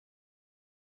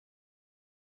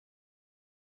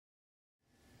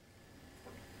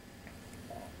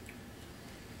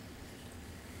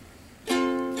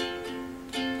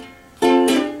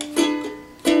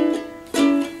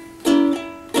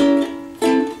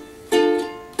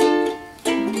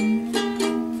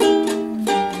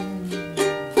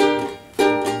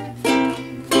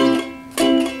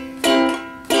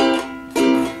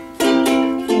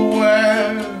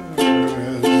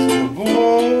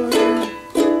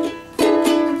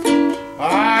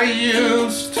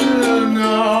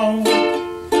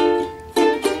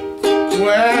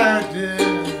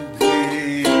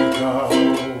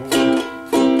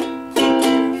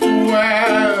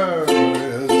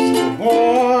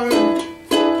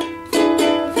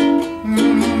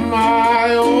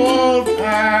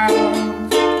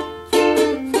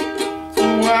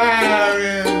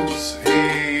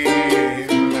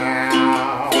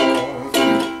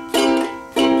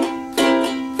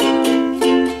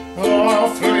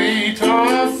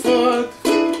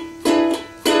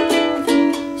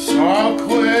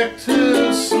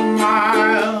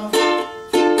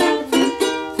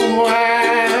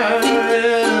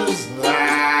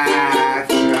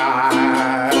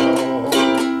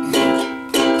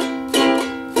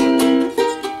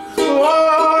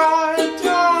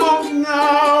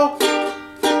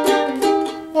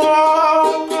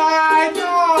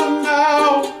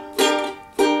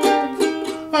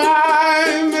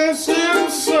I miss him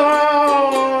so.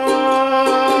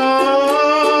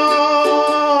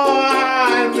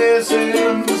 I miss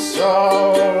him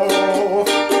so.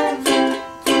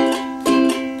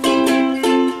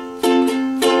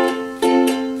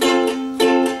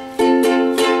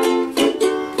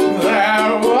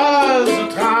 There was a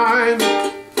time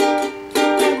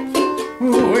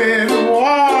we'd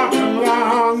walk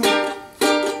along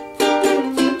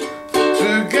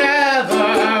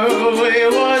together. We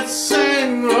would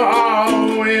sing,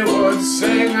 oh, we would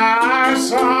sing our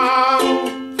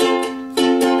song.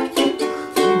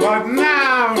 But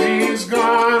now he's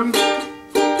gone,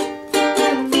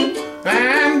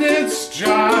 and it's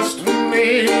just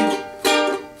me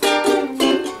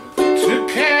to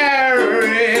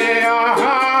carry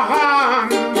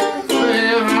on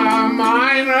in a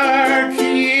minor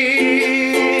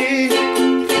key.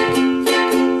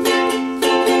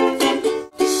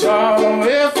 So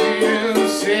if you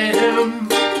see him,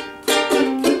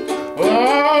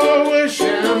 oh, wish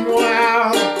him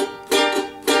well.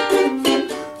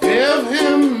 Give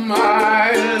him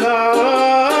my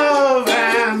love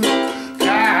and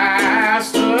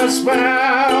cast a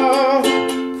spell.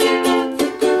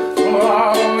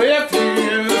 Oh, if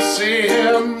you see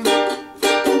him,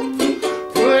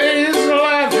 please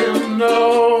let him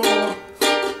know,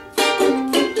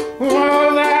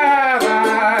 oh, that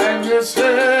I miss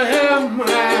him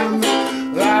and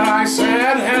that I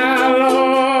said hello.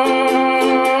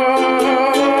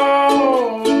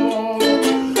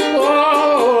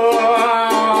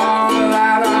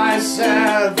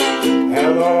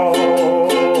 Hello.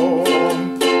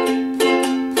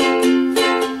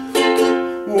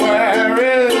 Where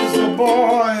is the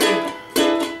boy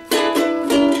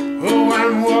who,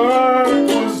 when work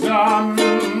was done,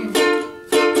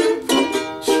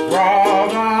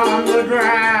 sprawled on the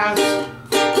grass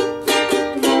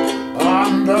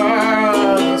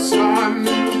under the sun,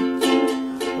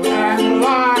 and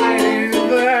lying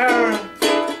there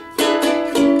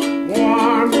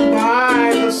warmed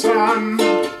by the sun,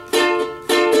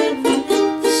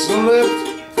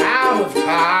 slipped out of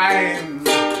time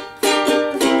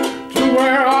to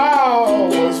where all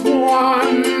was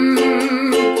one.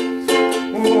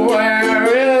 Where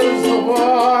is the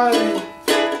boy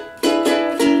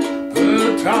who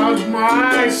tugged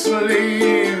my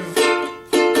sleeve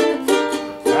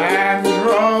and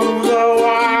drove the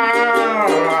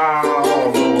world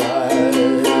away?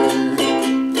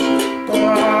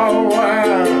 Oh,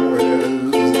 where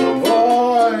is the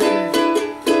boy?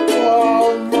 Oh,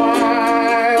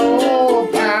 my old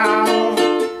pal,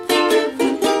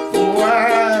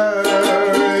 where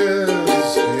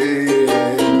is he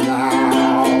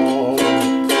now?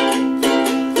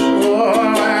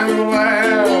 Oh, and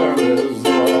where is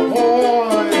the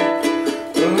boy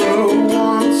who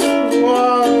once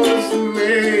was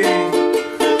me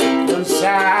and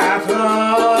sat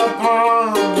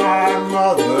upon my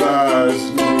mother's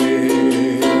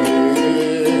knee?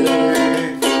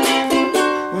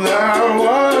 There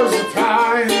was a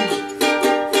time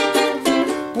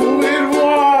we'd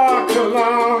walk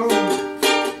along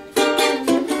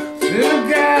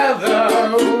together.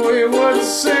 We would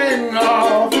sing,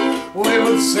 oh, we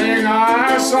would sing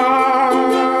our song.